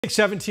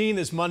17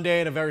 this Monday,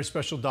 and a very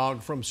special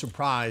dog from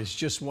Surprise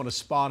just won a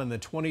spot in the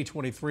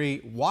 2023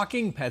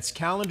 Walkin Pets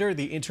Calendar,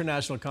 the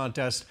international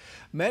contest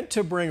meant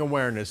to bring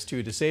awareness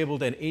to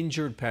disabled and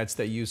injured pets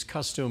that use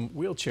custom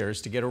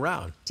wheelchairs to get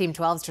around. Team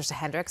 12's Trisha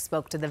Hendricks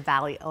spoke to the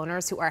Valley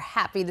owners who are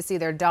happy to see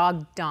their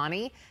dog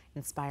Donnie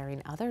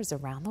inspiring others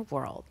around the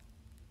world.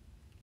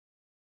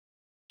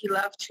 He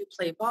loved to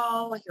play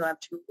ball, he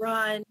loved to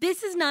run.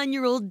 This is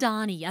 9-year-old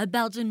Donnie, a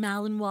Belgian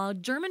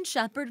Malinois German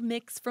Shepherd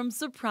mix from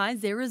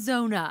Surprise,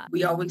 Arizona.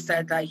 We always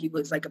said that he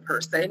was like a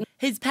person.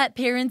 His pet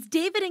parents,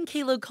 David and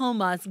Kayla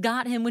Comas,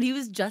 got him when he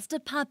was just a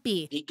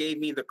puppy. He gave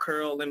me the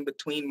curl in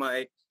between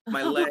my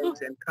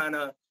legs and kind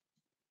of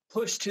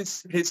pushed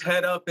his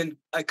head up, and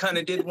I kind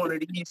of did one of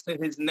these to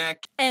his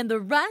neck. And the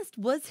rest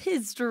was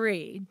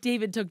history.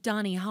 David took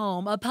Donnie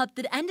home, a pup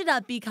that ended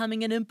up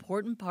becoming an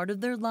important part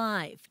of their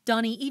life.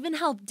 Donnie even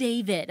helped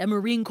David, a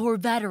Marine Corps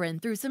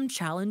veteran, through some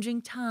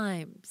challenging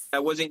times. I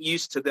wasn't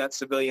used to that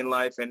civilian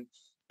life, and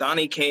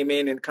Donnie came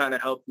in and kind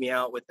of helped me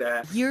out with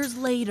that. Years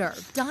later,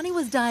 Donnie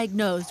was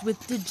diagnosed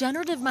with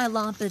degenerative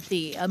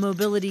myelopathy, a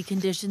mobility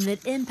condition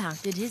that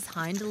impacted his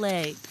hind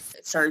legs.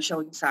 Started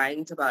showing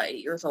signs about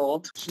 8 years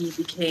old. He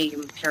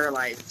became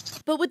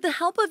paralyzed. But with the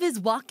help of his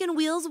Walkin'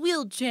 Wheels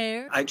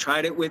wheelchair, I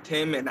tried it with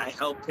him, and I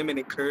helped him and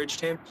encouraged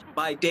him.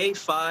 By day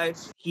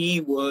 5,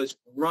 he was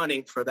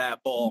running for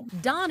that ball.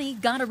 Donnie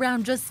got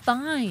around just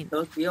fine.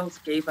 Those wheels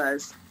gave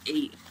us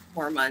 8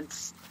 more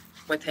months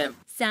with him.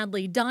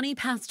 Sadly, Donnie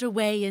passed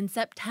away in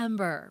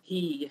September.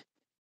 He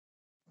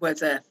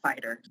was a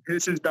fighter.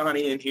 This is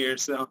Donnie in here,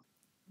 so.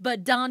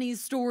 But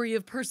Donnie's story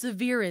of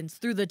perseverance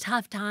through the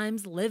tough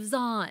times lives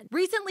on.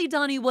 Recently,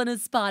 Donnie won a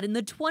spot in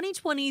the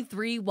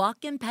 2023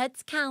 Walkin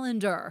Pets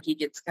Calendar. He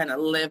gets kind of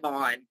live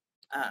on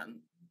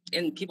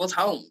in people's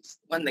homes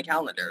when the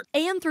calendar.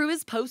 And through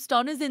his post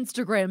on his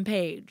Instagram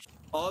page.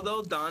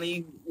 Although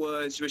Donnie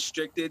was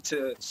restricted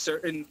to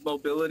certain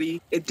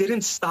mobility, it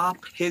didn't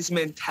stop his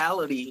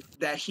mentality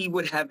that he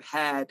would have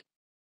had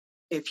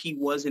if he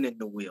wasn't in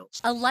the wheels.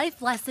 A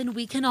life lesson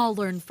we can all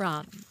learn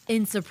from.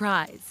 In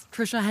Surprise,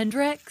 Trisha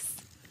Hendricks,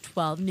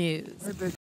 12 News.